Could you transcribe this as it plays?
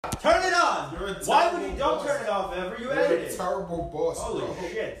Turn it on! Why would you don't boss. turn it off ever? You You're edited a it. terrible boss. Holy bro.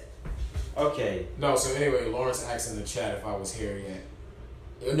 shit. Okay. No, so anyway, Lawrence asked in the chat if I was here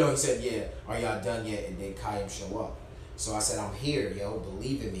yet. No, he said, yeah, are y'all done yet? And then Kyum show up. So I said, I'm here, yo,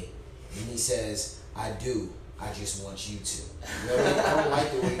 believe in me. And he says, I do. I just want you to. You know what I mean? I don't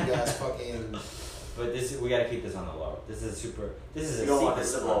like the way you guys fucking... But we gotta keep this on the low. This is a You secret. don't want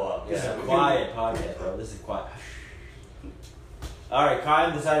this to blow up. This is Yeah. a quiet podcast, bro. This is quiet. Alright,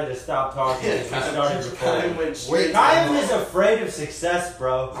 Kyum decided to stop talking as we started recording. Wait, Kyum is afraid of success,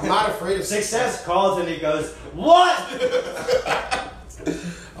 bro. I'm not afraid of Success calls and he goes, what?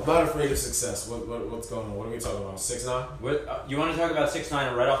 I'm not afraid of success. What's going on? What are we talking about? 6ix9ine? You want to talk about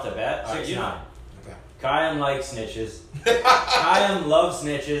 6ix9ine right off the bat? 6ix9ine. Okay. Kyum likes snitches. Kyum loves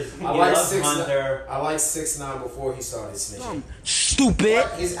snitches. He I like loves 6ix9ine. Hunter. I liked 6ix9ine before he started snitching. Stupid.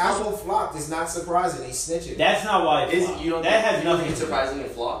 His album flopped. It's not surprising. He's snitching. That's not why it Is flopped. you don't That has you don't nothing think to do. surprisingly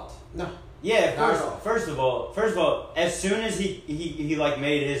flopped? No. Yeah, Not at all. first of all, as soon as he like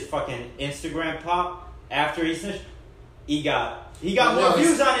made his fucking Instagram pop after he snitched, he got more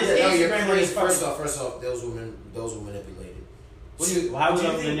views on his Instagram than his First fucking. off, those were manipulated. How would Do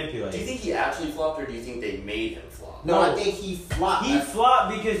you you think- manipulate? Do you think he actually flopped, or do you think they made him flop? No, I think he flopped. He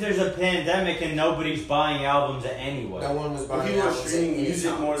flopped because there's a pandemic and nobody's buying albums anyway. No one was buying People are albums streaming at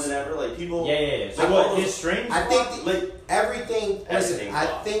music any more time. than ever. Like people. Yeah. So Like, what? all His those- streams? I think Like everything. Listen, everything I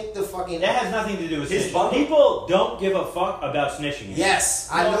flopped. think the fucking. That has nothing to do with His snitching. bundle- People don't give a fuck about snitching. Yes,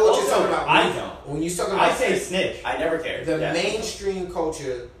 I Well, know what you're also, talking about. I don't. When you're talking about I say snitch. I never cared. the Yeah. mainstream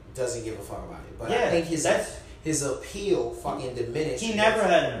culture doesn't give a fuck about it, but Yeah, I think his that's- appeal fucking diminished. He never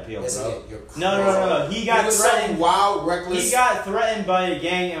had an appeal, Listen, bro. you're No. He got was threatened. some wild, reckless. He got threatened by a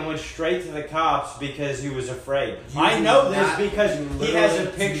gang and went straight to the cops because he was afraid. You I do know this not- because you he has a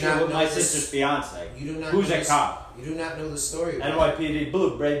literally do picture not with my know this. sister's fiance. You do not. Who's know a this- cop? You do not know the story. bro. NYPD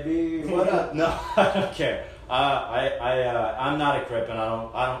Blue, baby. What up? No, I don't care. I'm not a Crip, and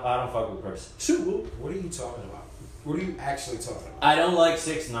I don't fuck with Crips. What are you talking about? What are you actually talking about? I don't like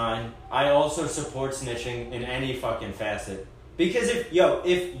 6ix9ine. I also support snitching in any fucking facet. Because if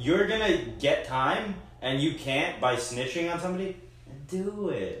you're gonna get time and you can't by snitching on somebody, do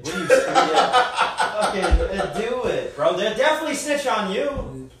it. What are you fucking do it, bro. They'll definitely snitch on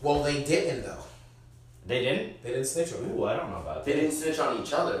you. Well, they didn't though. They didn't? They didn't snitch on you. Ooh, I don't know about They that. didn't snitch on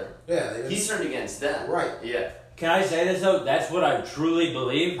each other. Yeah, they didn't. He turned against them. Right. Yeah. Can I say this though? That's what I truly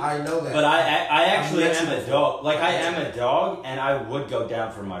believe. I know that. But I actually met am you a before. dog. Like I I met am you. a dog, and I would go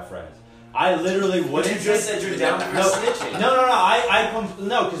down for my friends. I literally But wouldn't. you just said you're down for No, snitching. No,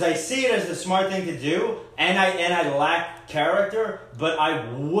 no, because I see it as the smart thing to do, and I lack character, but I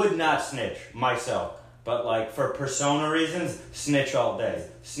would not snitch myself. But like for persona reasons, snitch all day,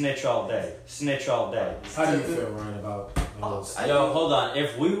 snitch all day, snitch all day. How do you feel, Ryan, about those? Yo, hold on.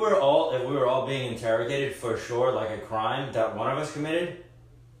 If we were all being interrogated for sure, like a crime that one of us committed,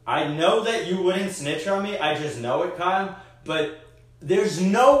 I know that you wouldn't snitch on me. I just know it, Kyle. But there's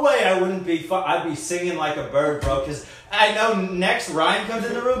no way I wouldn't be. I'd be singing like a bird, bro. Because I know next Ryan comes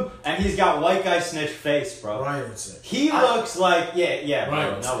in the room and he's got white guy snitch face, bro. Ryan would say. He looks like yeah, bro.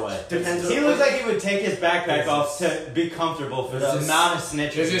 Ryan No way. Depends He on- looks like he would take his backpack off to be comfortable for the There's just- amount of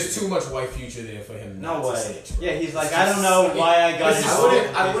snitching. There's just too much white future there for him. No not to way. snitch, bro. Yeah, he's like, It's I don't just- know why I got This his.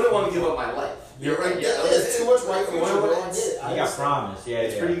 is- I wouldn't want to give up my life. You're right. Yeah. There's too much white future. I bro. wouldn't- He got promised. Yeah,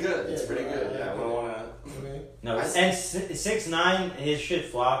 It's yeah. pretty good. It's Yeah, pretty bro. good. Yeah, Yeah. I wouldn't want to. No, I- and 6ix9ine, his shit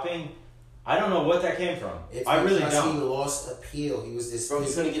flopping. I don't know what that came from. It's I really because don't. he lost appeal. He was this. Bro,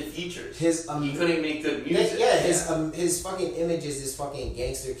 he's gonna get features. His He couldn't make good music. Yeah, his fucking image as this fucking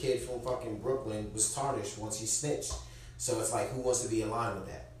gangster kid from fucking Brooklyn was tarnished once he snitched. So it's like, who wants to be aligned with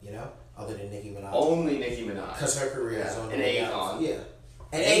that? You know, other than Nicki Minaj, Only Nicki Minaj. because her career is Yeah. on the And way Akon. out. Yeah,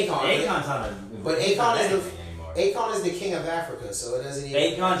 and Akon. Akon's not a. But he's not Akon is the- anything anymore. Akon is the king of Africa, so it doesn't even.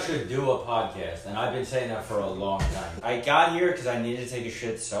 Akon should do a podcast, and I've been saying that for a long time. I got here because I needed to take a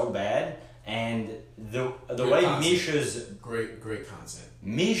shit so bad, and the Good way concept. Great content.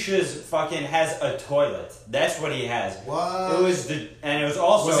 Misha's fucking has a toilet. That's what he has. What? It was and it was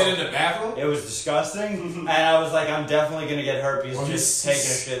also. Was it in the bathroom? It was disgusting, and I was like, I'm definitely gonna get herpes Well, just he's-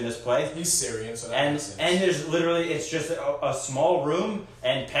 taking a shit in this place. He's Syrian, so that And makes sense. there's literally, it's just a small room,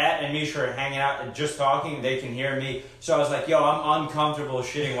 and Pat and Misha are hanging out and just talking. They can hear me, so I was like, "Yo, I'm uncomfortable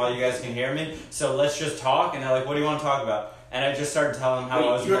shitting while you guys can hear me. So let's just talk." And they're like, "What do you want to talk about?" And I just started telling them how Wait,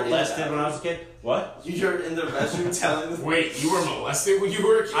 I was you're in molested that when I was a kid. What? You're in the restroom telling the Wait, you were molested when you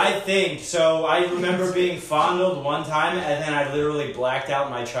were a kid? I think so. I remember being fondled one time, and then I literally blacked out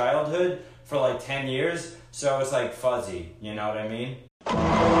my childhood for like 10 years. So it's like fuzzy. You know what I mean?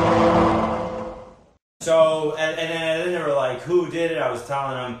 So, and then they were like, who did it? I was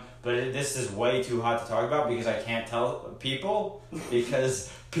telling them, but this is way too hot to talk about because I can't tell people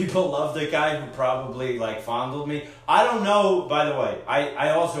because people love the guy who probably like fondled me. I don't know, by the way, I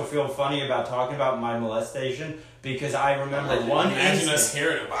also feel funny about talking about my molestation because I remember one incident. Us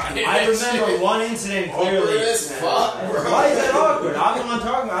hearing about it. I remember one incident clearly. Awkward as fuck, bro. Why is that awkward? I'm the one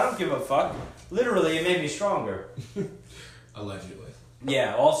talking about it. I don't give a fuck. Literally, it made me stronger. Allegedly.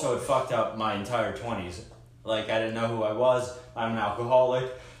 Yeah, also it fucked up my entire 20s. Like, I didn't know who I was. I'm an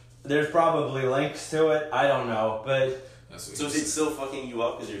alcoholic. There's probably links to it. I don't know, but... So is it still fucking you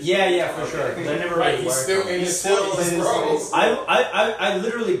up? Yeah, for sure. They never Right, really he's worked. still in his 20s, bro. I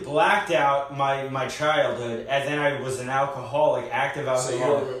literally blacked out my childhood, and then I was an alcoholic, active So you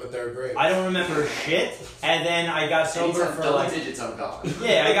alcoholic. don't remember 3rd grade? I don't remember shit, and then I got sober for double like... digits, I'm gone.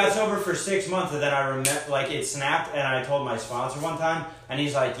 Yeah, I got sober for 6 months, and then I remember, like, it snapped, and I told my sponsor one time, and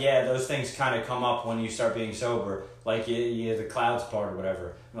he's like, yeah, those things kind of come up when you start being sober, like, the clouds part or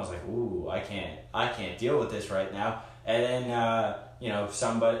whatever. And I was like, ooh, I can't deal with this right now. And then,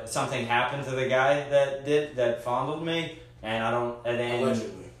 something happened to the guy that fondled me, and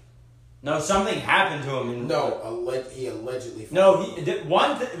Allegedly. No, something happened to him. He allegedly. No,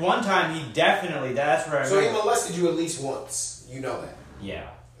 one time he definitely. That's where I. So he molested you at least once. You know that. Yeah.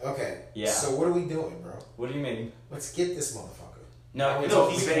 Okay. Yeah. So what are we doing, bro? What do you mean? Let's get this motherfucker. No,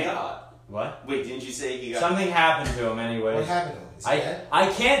 He's we been can't. God. What? Wait, didn't you say he got... Something happened to him anyways. What happened to him? Is he dead?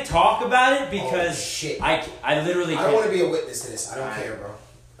 I can't talk about it because shit. I literally I can't. don't want to be a witness to this. I don't care, bro.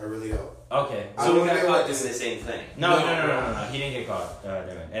 I really don't. Okay. So we got caught doing the same thing. No. He didn't get caught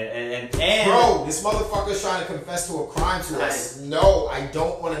doing it. And Bro, this motherfucker's trying to confess to a crime to us. No, I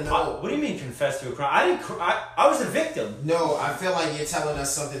don't want to know. What do you mean confess to a crime? I didn't. I was a victim. No, I feel like you're telling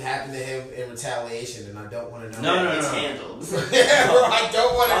us something happened to him in retaliation, and I don't want to know. No. It's handled. Yeah, bro, I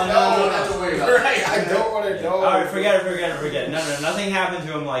don't want to know. no, You don't have to worry about it. Right, I don't want to know. All right, forget it. No, nothing happened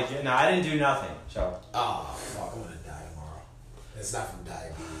to him. Like, no, I didn't do nothing. So. Oh, fuck, I'm gonna die tomorrow. It's not from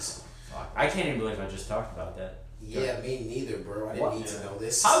diabetes. I can't even believe I just talked about that. Yeah, me neither, bro. I didn't need to know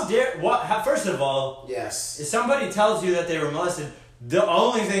this. How dare first of all, Yes. if somebody tells you that they were molested, the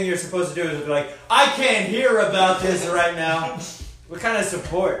only thing you're supposed to do is be like, I can't hear about this right now. What kind of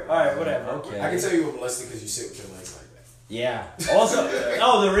support? All right, whatever. Okay. I can tell you were molested because you sit with your legs like that. Yeah. Also,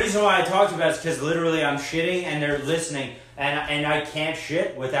 the reason why I talked about it is because literally I'm shitting and they're listening, and I can't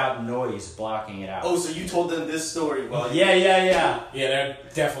shit without noise blocking it out. Oh, so you told them this story while Yeah. Yeah, they're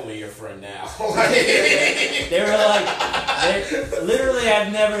definitely your friend now. They were like, literally,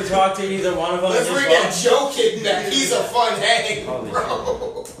 I've never talked to either one of them. Let's bring a Joe kid back. He's a fun hang, Holy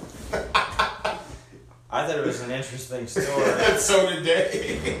bro. I thought it was an interesting story. So did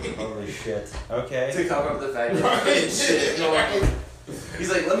they. Holy shit. Okay. to cover up the fact that Right. shit normal. He's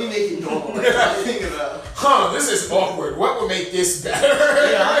like, let me make it normal. Like, what do you think about? This is awkward. What would make this better?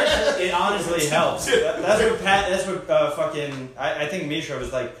 It honestly helps. That's what fucking. I think Misha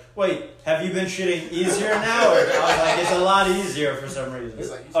was like, wait, have you been shitting easier now? Or I was like, it's a lot easier for some reason.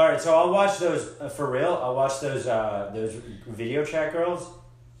 Like, All right, so I'll watch those for real. I'll watch those video chat girls,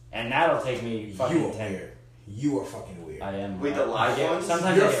 and that'll take me fucking you are 10. weird. You are fucking weird. I am. Wait, the live ones?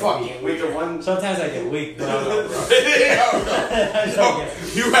 Sometimes You're I get fucking weak. Wait, the one... Sometimes I get weak, bro.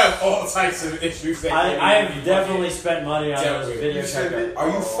 You have all types of issues. I have definitely spent money on those video chat girls. Are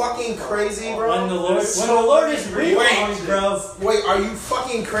you fucking crazy, bro? When the Lord is real, bro. Wait, are you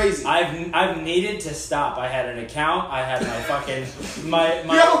fucking crazy? I've needed to stop. I had an account. I had my fucking my You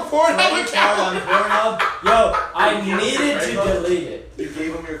have a Pornhub account on Pornhub. Yo, I needed to delete it. You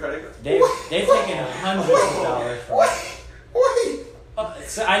gave him your credit card? They've taken hundreds of dollars from me. Wait.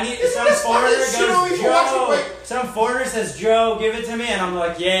 So I need Isn't some this foreigner fucking shit only goes for watching, Joe. wait. Some foreigner says Joe, give it to me, and I'm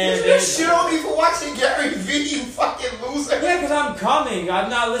like, yeah, Isn't dude. this shit only for watching Gary Vee, you fucking loser? Yeah, because I'm coming. I'm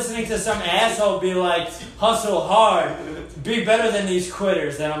not listening to some asshole be like, hustle hard, be better than these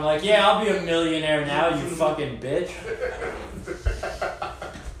quitters. And I'm like, yeah, I'll be a millionaire now, you fucking bitch.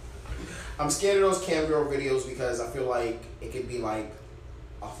 I'm scared of those cam girl videos because I feel like it could be like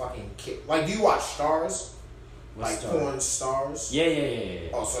a fucking kid. Like, do you watch stars? What like star? porn stars? Yeah.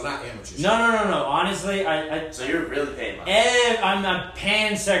 Oh, so not amateurs. No. Honestly, So you're really paying money. I'm a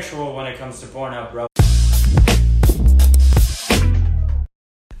pansexual when it comes to Pornhub, bro.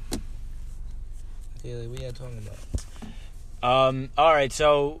 Yeah, like, what y'all talking about? All right.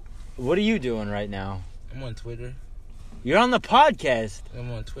 So, what are you doing right now? I'm on Twitter. You're on the podcast.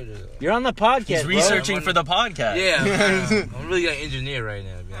 I'm on Twitter, though. You're on the podcast. He's researching for the podcast. Yeah, I'm really an engineer right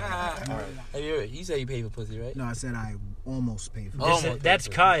now, man. Alright. You said you paid for pussy, right? No, I said I almost paid for. That's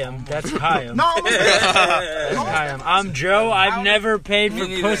Kyum. That's Kyum. No, That's Kyum. I'm Joe. I've never paid for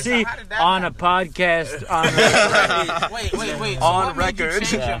pussy on a podcast. Wait. So On what made you record.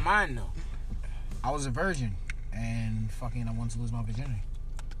 change your mind though? I was a virgin, and fucking I wanted to lose my virginity.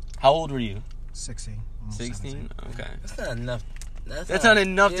 How old were you? 16. almost 16? 17. Okay. That's not enough. That's not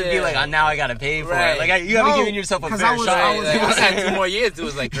enough to be like, oh, now I gotta pay for Right. it. Like, you haven't No, given yourself a 'cause fair I was- shot. I was- Like, I had 2 more years. It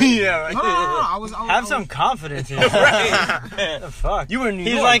was like crazy. Yeah, right. No. I was Have some confidence in yourself. Right. What the fuck? You were in New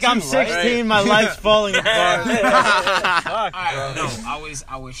He's York, like, I'm too, 16, right? my life's falling apart. Fuck. Alright, no,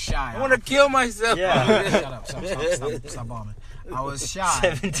 I was shy. I want to kill myself. Yeah. Shut up. Stop bombing. I was shy.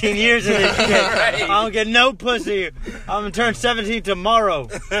 17 years of this shit. I don't get no pussy. I'm gonna turn 17 tomorrow.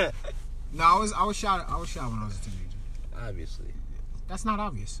 No, I was shy. I was shy when I was a teenager. Obviously. That's not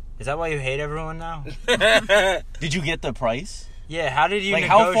obvious. Is that why you hate everyone now? Did you get the price? Yeah, how did you Like,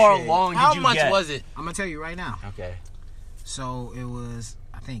 how far negotiate? along How did you much get? was it? I'm gonna tell you right now. Okay. So it was,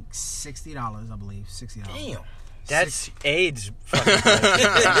 I think, $60. I believe $60. Damn. That's AIDS fucking place.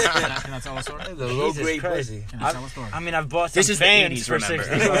 Can I tell a story? That's a low Jesus grade Christ. pussy. Can I tell a story? I mean, I've bought some This is the fans 80s, for remember.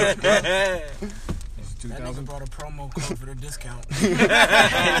 60 bucks. It's That 2000. nigga brought a promo code for the discount.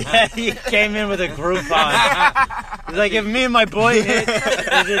 Yeah, he came in with a Groupon. He's like, if me and my boy hit,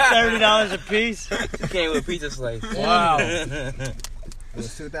 is it $30 a piece? He came with a pizza slice. Wow. It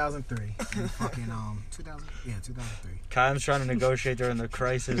was 2003. And fucking 2003. Kyle's trying to negotiate during the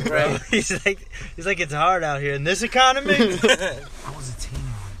crisis, bro. He's like, it's hard out here in this economy. I was a teenager.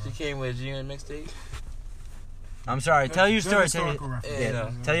 She came with a G-Unit mixtape. I'm sorry. Tell your story. Historical reference. Yeah.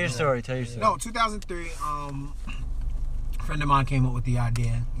 Tell your story. Tell your story. No, 2003. A friend of mine came up with the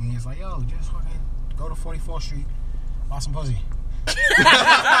idea, and he was like, "Yo, just fucking go to 44th Street, buy some pussy."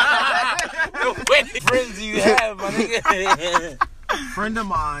 What friends you have, my nigga? Friend of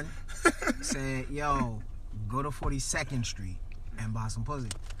mine said, "Yo, go to 42nd Street and buy some pussy."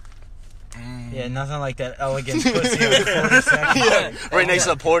 And Yeah, nothing like that elegant pussy on 42nd. Yeah, right next to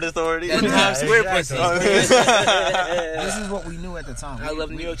the Port Authority. That Times Square pussy. this is what we knew at the time. I love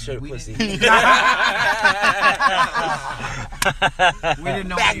New York shirt we pussy. We didn't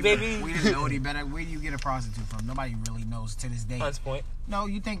know Back, any baby. better. We didn't know any better. Where do you get a prostitute from? Nobody really knows to this day. Hunts Point. No,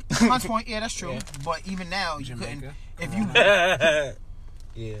 you think Hunts Point? Yeah, that's true. Yeah. But even now, you couldn't. If you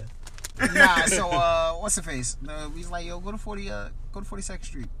Yeah. nah, so what's the face? He's like, yo, go to 42nd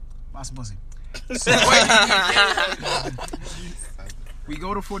Street, buy some pussy. So, we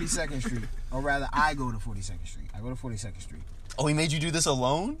go to 42nd Street, or rather, I go to 42nd Street. I go to 42nd Street. Oh, he made you do this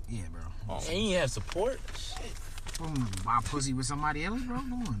alone? Yeah, bro. And you have support? Buy pussy with somebody else, bro.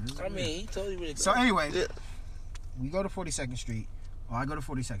 Come on. I mean, he told you where to go. So anyway, we go to 42nd Street, or I go to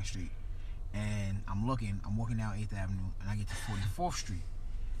 42nd Street, and I'm walking down 8th Avenue, and I get to 44th Street,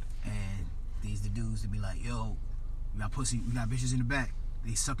 and these the dudes to be like, yo, we got pussy, we got bitches in the back.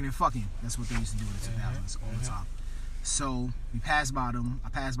 They sucking and fucking. That's what they used to do in the 2000s all the time. So we passed by them. I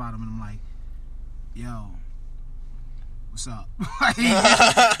passed by them, and I'm like, yo, what's up?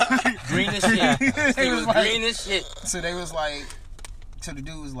 Green as shit. They He was was like- green as shit. So they was like, so the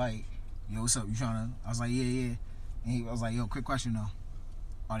dude was like, yo, what's up? You trying to? I was like, yeah. And he was like, yo, quick question though.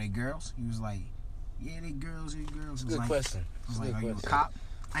 Are they girls? He was like, yeah, they girls. I was Good like, question. I was like, Good are you a question. cop?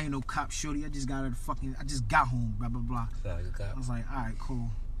 I ain't no cop, shorty. I just got home, blah, blah, blah. Sound like a cop. I was like, all right, cool.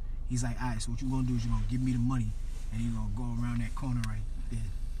 He's like, all right, so what you gonna do is you gonna give me the money and you gonna go around that corner right there,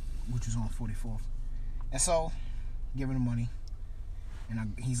 which was on 44th. And so, give him the money.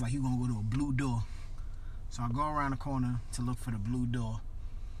 And he's like, you gonna go to a blue door. So I go around the corner to look for the blue door.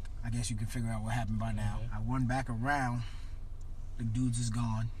 I guess you can figure out what happened by now. I run back around. The dudes is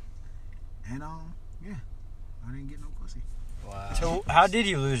gone. And, yeah. I didn't get no pussy. Wow. So how did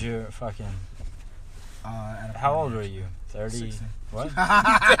you lose your fucking? At a How party. old were you? 30. 16. What?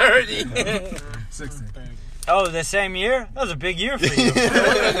 30. 16. Oh, the same year? That was a big year for you. That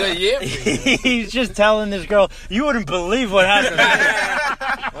was a good year for you. He's just telling this girl, you wouldn't believe what happened.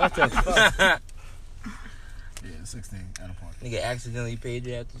 What the fuck? Yeah, 16 at a party. Nigga accidentally paid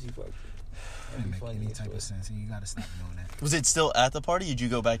you after she fucked you. Didn't make funny, any that's type what- of sense. You gotta stop doing that. Was it still at the party? Or did you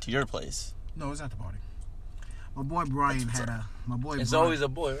go back to your place? No, it was at the party. My boy Brian had my boy. It's Brian, always a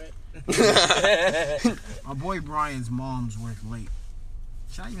boy, right? my boy Brian's mom's worked late.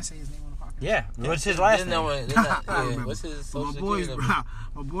 Should I even say his name on the podcast? Yeah. What's his last There's name? no one- there's I not- don't yeah, remember. What's his But social my boy's security number?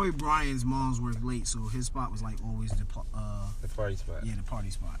 my boy Brian's mom's worked late, so his spot was like always the The party spot. the party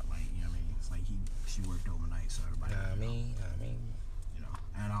spot. Like, you know what I mean? It's like she worked overnight, so everybody. Nah, I mean. You know.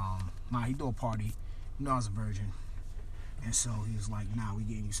 And he threw a party. You know I was a virgin. And so he was like, nah, we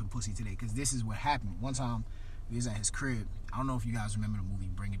getting you some pussy today. Because this is what happened. One time, we was at his crib. I don't know if you guys remember the movie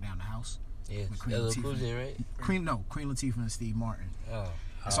Bring It Down the House. Yeah, With Queen LL Latifah. Cool J, right? Queen Latifah and Steve Martin. Oh.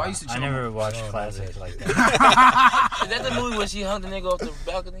 So I used to. I chill never with- watched classics like that. Is that the movie where she hung the nigga off the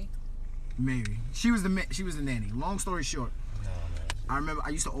balcony? Maybe she was the nanny. Long story short, No, man. I remember I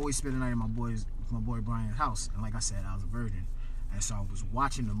used to always spend the night at my boy Brian's house, and like I said, I was a virgin, and so I was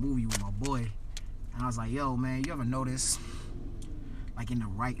watching the movie with my boy, and I was like, "Yo, man, you ever notice, like in the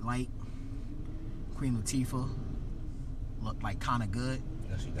right light, Queen Latifah looked like kind of good?"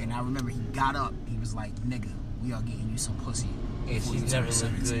 No, she don't. And I remember he got up, he was like, "Nigga, we are getting you some pussy." Yeah, before you she's turn never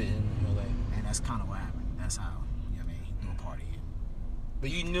looked good 17." in her life. And that's kind of what happened. That's how, you know what I mean, he threw a party. But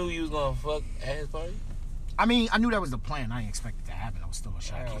you knew you was gonna fuck at his party? I mean, I knew that was the plan. I didn't expect it to happen. I was still a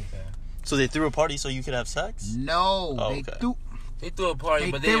shy kid. Okay. So they threw a party so you could have sex? No, Oh, they okay. threw. They threw a party,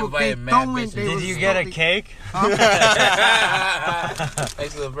 They- but they they were- invited they mad throwing- bitches. they Did was you get a slowly- cake?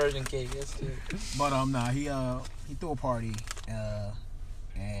 Next to a virgin cake, that's it. But nah, he threw a party,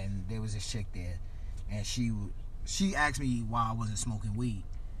 and there was this chick there, and she asked me why I wasn't smoking weed,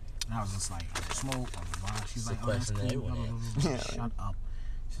 and I was just like, I don't smoke, blah blah blah. She's It's a like, oh, that's question cool, that blah blah everyone blah, blah. Shut up.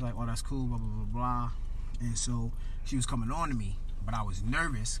 She's like, oh, that's cool, blah blah blah blah. And so she was coming on to me, but I was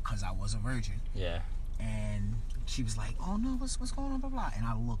nervous because I was a virgin, Yeah. and she was like, oh no, what's going on, blah blah. And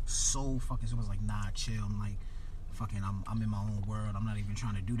I looked so fucking. So I was like, nah, chill. I'm like, fucking, I'm in my own world. I'm not even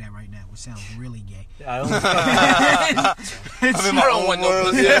trying to do that right now, which sounds really gay. I only I'm in my don't own want no world.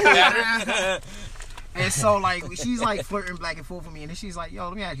 pussy that matter. And so, like, she's like flirting back and forth with me, and then she's like, yo,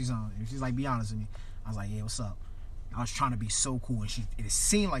 let me ask you something. And she's like, be honest with me. I was like, yeah, what's up? I was trying to be so cool, and it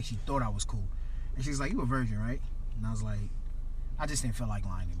seemed like she thought I was cool. And she's like, you a virgin, right? And I was like, I just didn't feel like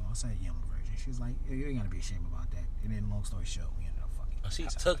lying anymore. I said, yeah, I'm a virgin. She was like, yeah, you ain't gotta be ashamed about that. And then, long story short, we ended up fucking. She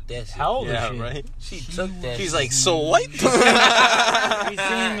took that shit. How old Yeah, is she? right? She took that She's shit. like, so what? She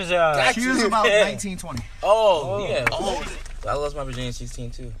seems She was about 19, 20. Oh, yeah. Oh. I lost my virginity at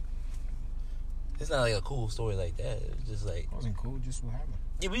 16, too. It's not like a cool story like that. It's just like, It wasn't cool, just what happened.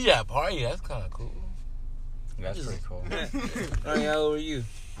 yeah, we got a party. That's kind of cool. That's pretty cool. Ronnie, how old were you?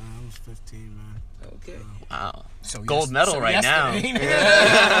 I was 15, man. Okay. Wow. So Gold medal right now.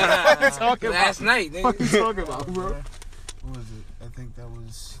 Last night, nigga. What you talking about, bro? What was it? I think that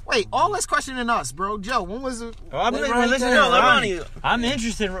was. Wait, all this questioning us, bro. Joe, when was it? Oh, I'm Let listening Ronnie to tell. Ronnie. I'm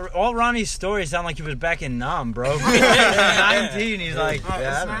interested. All Ronnie's stories sound like he was back in Nam, bro. 19, he's like, It's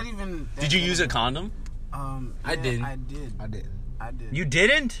yeah. not even. Did you use a condom? I yeah, didn't. I did. I didn't. I did. You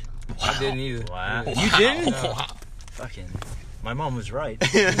didn't? I didn't either. Wow. Yeah. You didn't? Wow. Fucking. My mom was right.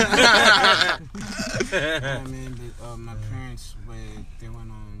 Yeah, man. But, my parents,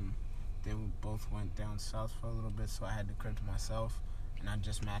 they both went down south for a little bit, so I had the crib to myself, and I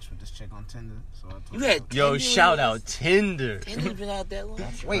just matched with this chick on Tinder. So I told You her, had Yo, Tinder shout with out us? Tinder. Tinder's been out that long?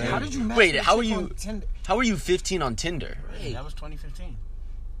 Wait, how did you match Wait, with how a are chick you- on Tinder? How are you 15 on Tinder? Hey, that was 2015.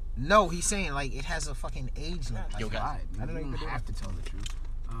 No, he's saying like it has a fucking age limit. Like, Yo, guys. I don't even have to tell the truth.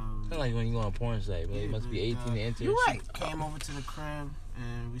 it's not like when you go on a porn site, but it must be 18 to enter. You're right. Came over to the crib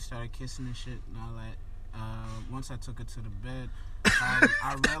and we started kissing and shit and all that. Once I took her to the bed,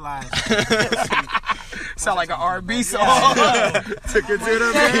 I realized. Sound like an R&B song. Took it to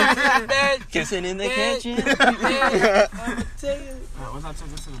the bed. Kissing in the kitchen. Once I took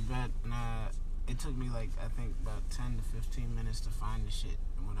her to the bed, it took me like I think about 10 to 15 minutes to find the shit.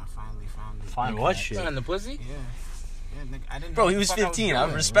 And when I finally found it, Find what shit? Find the pussy? yeah, nigga, I didn't. Bro, know he what was the fuck 15. I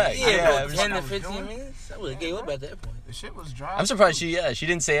doing. respect. Yeah, Yeah, bro, 10 to 15 minutes? I would have gave up at that point. The shit was dry. I'm surprised she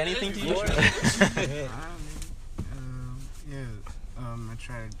didn't say anything to you. I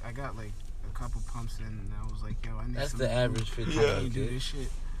tried. I got like a couple pumps in, and I was like, "Yo, I need." That's some the more. average 15 I year can't do old. this shit.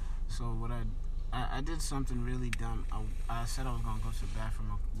 So what I did something really dumb. I said I was gonna go to the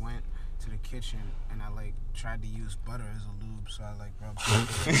bathroom. I went to the kitchen and I like tried to use butter as a lube. So I like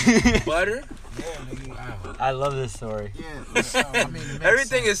rubbed. Butter? Yeah, nigga. Wow. I love this story. Yeah. So, I mean, it makes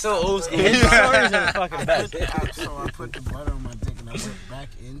Everything sense. is so old school. His stories are the fucking best. So I put the butter on my dick and I went back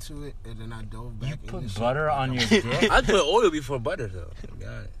into it, and then I dove back. You in put the shit. butter on your dick? I'd put oil before butter, though. To be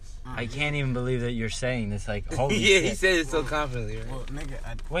honest. I can't even believe that you're saying this. Like, holy Yeah, shit. he said it so confidently, right? Well,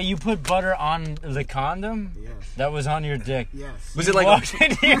 nigga, Wait, you put butter on the condom? yes, That was on your dick. yes. Was You it like walked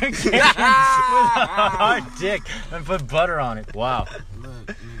into your kitchen with a hard dick and put butter on it. Wow. Look,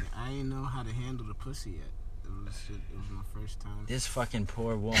 nigga, I ain't know how to handle the pussy yet. It was my first time. This fucking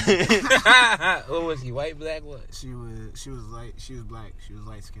poor woman. What was he? White, black, what? She was black. She was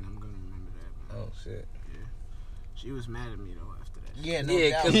light skinned. I'm gonna remember that. Oh, shit. She was mad at me though after that. Yeah, no Yeah,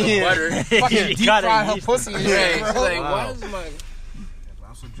 doubt. because the butter. Fucking You deep gotta fry her use pussy and Yeah, shit, it's bro. like, Wow. why is my...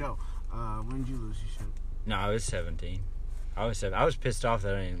 So Joe, when did you lose your shit? No, I was 17. I was pissed off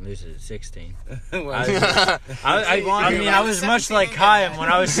that I didn't lose it at 16. Well, I was much like Kyum when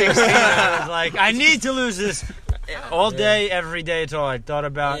I was 16. I was like, I need to lose this all day, every day. It's all I thought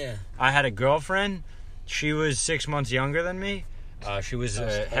about. Yeah. I had a girlfriend. She was 6 months younger than me. She was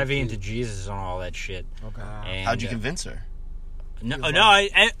heavy into Jesus and all that shit. Okay. And, How'd you convince her?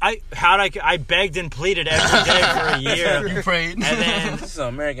 I begged and pleaded every day for a year. You prayed. And then, this is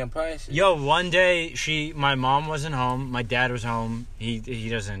some American Pie shit. yo, one day my mom wasn't home. My dad was home. He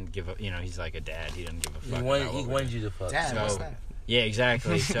doesn't give a, he's like a dad. He doesn't give a fuck. He wanted you to fuck. Dad, what's So- that? Yeah,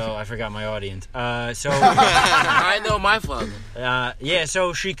 exactly. So I forgot my audience. I know my father.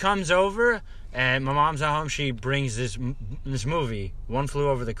 So she comes over, and my mom's at home. She brings this movie, One Flew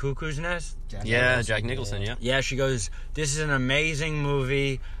Over the Cuckoo's Nest. Yeah, Jack Nicholson. Yeah. Yeah, she goes, "This is an amazing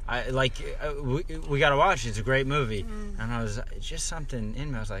movie. We gotta watch it. It's a great movie." And I was just something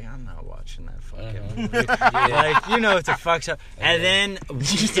in me. I was like, "I'm not watching that fucking movie." Like, what the fuck's up? And then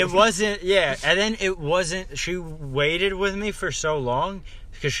it wasn't. Yeah, and then it wasn't. She waited with me for so long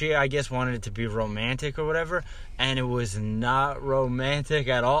because she, I guess, wanted it to be romantic or whatever. And it was not romantic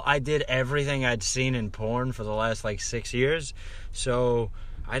at all. I did everything I'd seen in porn for the last 6 years. So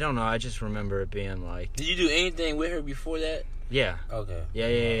I don't know. I just remember it being like. Did you do anything with her before that? Yeah. Okay.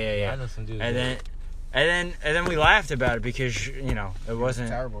 Yeah. I know some dudes. And then we laughed about it because it wasn't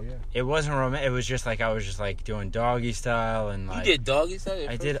Terrible, yeah. It wasn't romantic. It was just I was just doing doggy style and You did doggy style?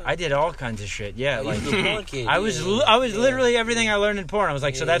 I did all kinds of shit. Yeah, You was a porn kid. I was literally everything I learned in porn. I was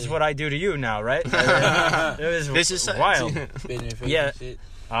like, so that's what I do to you now, right? It was wild. Yeah. Shit.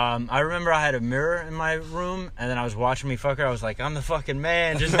 I remember I had a mirror in my room, and then I was watching me fuck her. I was like, I'm the fucking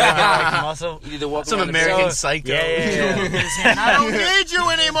man, just muscle. You need to walk Some around American Psycho. Yeah. I don't need you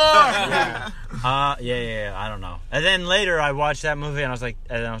anymore. Yeah. I don't know. And then later I watched that movie, and I was like,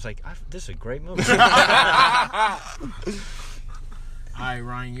 this is a great movie. All right,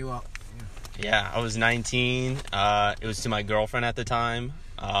 Ryan, you up? Yeah, I was 19. It was to my girlfriend at the time.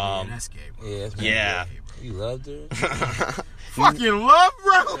 Yeah, that's gay, bro. Yeah, that's Yeah. gay, bro. You loved her? Fucking love,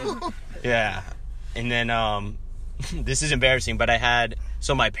 bro. Yeah. And then this is embarrassing, but I had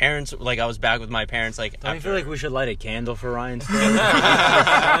my parents, I was back with my parents Don't you after, feel like we should light a candle for Ryan's story?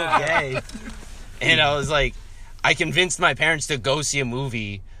 Okay. and I was like, I convinced my parents to go see a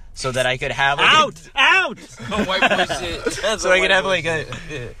movie so that I could have Out! Some white boy shit. That's so I could have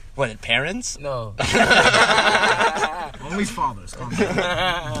a what, parents? No. Only fathers. Calm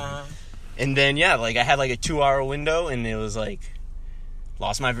down. And then I had a 2-hour window, and it was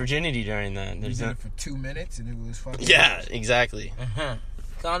lost my virginity during that. You did it for 2 minutes, and it was fucking. Yeah, exactly.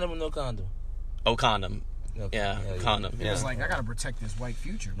 Condom or no condom? Oh, condom. No Yeah, condom. It Yeah. was I gotta protect this white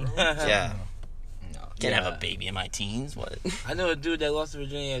future, bro. Yeah. No. Can't have a baby in my teens. What? I know a dude that lost his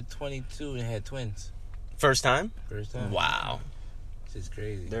virginity at 22 and had twins. First time? First time. Wow. This is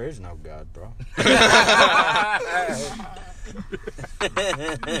crazy. There is no God, bro.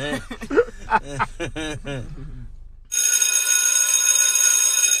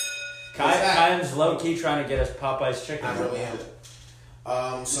 Kyle's low-key trying to get us Popeyes chicken. I really am.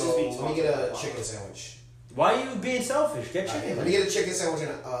 So let me get a chicken sandwich. Why are you being selfish? Get chicken. Let me get a chicken sandwich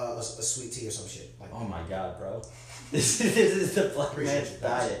and a sweet tea or some shit. Oh my God, bro. This is the black man's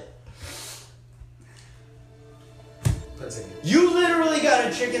diet. You literally got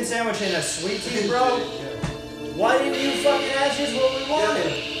a chicken sandwich and a sweet tea, bro? Why didn't you fucking ask us what we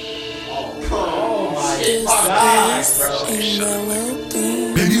wanted? Oh my God, bro.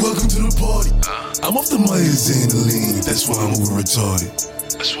 Baby, welcome to the party. I'm off the Myers and the lean. That's why I'm over retarded.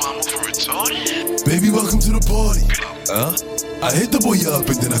 Baby, welcome to the party. I hit the boy up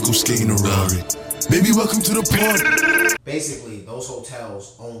and then I go skate in a Rari. Baby, welcome to the party. Basically, those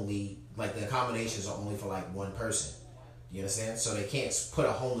hotels only, the accommodations are only for one person. You understand? So they can't put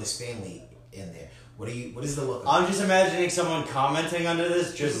a homeless family in there. What is the look? I'm just imagining someone commenting under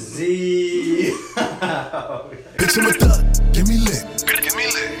this, just Z. Bitch, I'm a thot. Get me lit.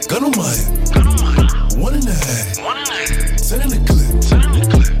 Gun on my head. 1.5. 10 in the clip.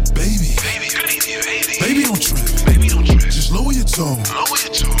 Baby, don't trip. Just lower your tone.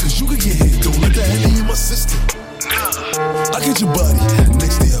 Cause you could get hit. Don't let that Henny in my system. I get your body.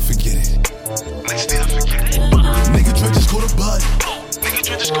 Next day I forget it. Nigga Dre just caught a body.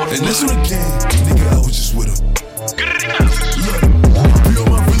 And this one again. Nigga, I was just with him. Look, be all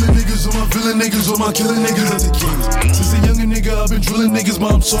my villain niggas, all my villain niggas, all my killing niggas as a kid. Since a younger nigga, I've been drilling niggas,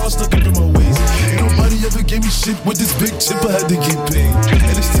 but I'm so stuck up in my ways. Ain't nobody ever gave me shit with this big chip, I had to get paid.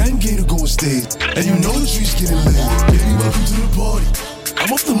 And it's 10K to go on stage. And you know the streets getting lit. Baby, welcome to the party.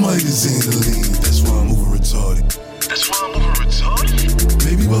 I'm off the Myers and the lean. That's why I'm over retarded.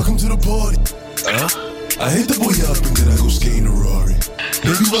 Baby, welcome to the party. I hit the boy up and then I go skating a Rari.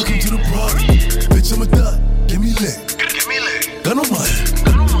 Baby, welcome to the party. Bitch, I'm a thot, give me lit. Gun on my head.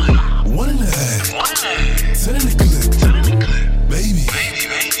 1.5. 10 in the clip.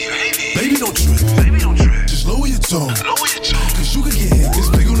 Baby, don't trip. Just lower your tone. Cause you can get hit. This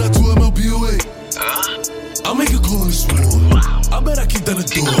big on that 2 MLBOA. I'll make a call this war. I bet I kick down the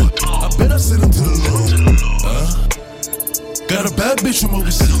door. I bet I send him to the Lord. Got a bad bitch from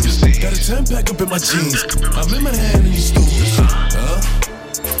overseas. Got a 10-pack up in my jeans. I'm in my hand in these stores.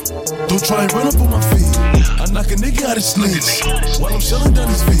 Don't try and run up on my feet. I knock a nigga out his sleeves while I'm shelling down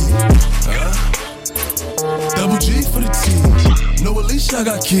his feet. Double G for the team. No, at least I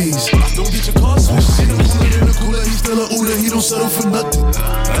got keys. Don't get your car switched. See the cooler in the cooler. He's still a Uda. He don't settle for nothing.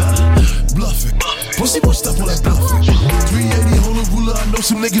 Bluffing. Pussy boy, stop all that bluffing. 380, hold a ruler. I know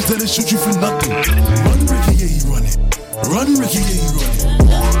some niggas that'll shoot you for nothing. Run, Ricky, yeah, he running. Run, Ricky, yeah, he running.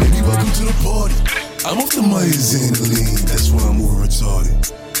 Baby, welcome to the party. I'm off the Myers and the lean. That's why I'm over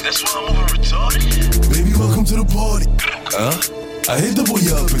retarded. Baby, welcome to the party. I hit the boy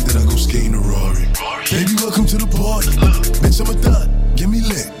up and then I go skating a Rari. Baby, welcome to the party. Bitch, I'm a thot, give me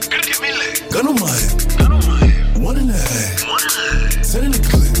lit. Gun on my head. 1.5. 10 in the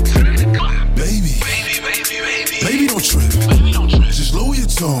clip. Baby, don't trip. Just lower your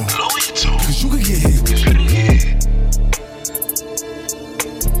tone. Cause you can get hit.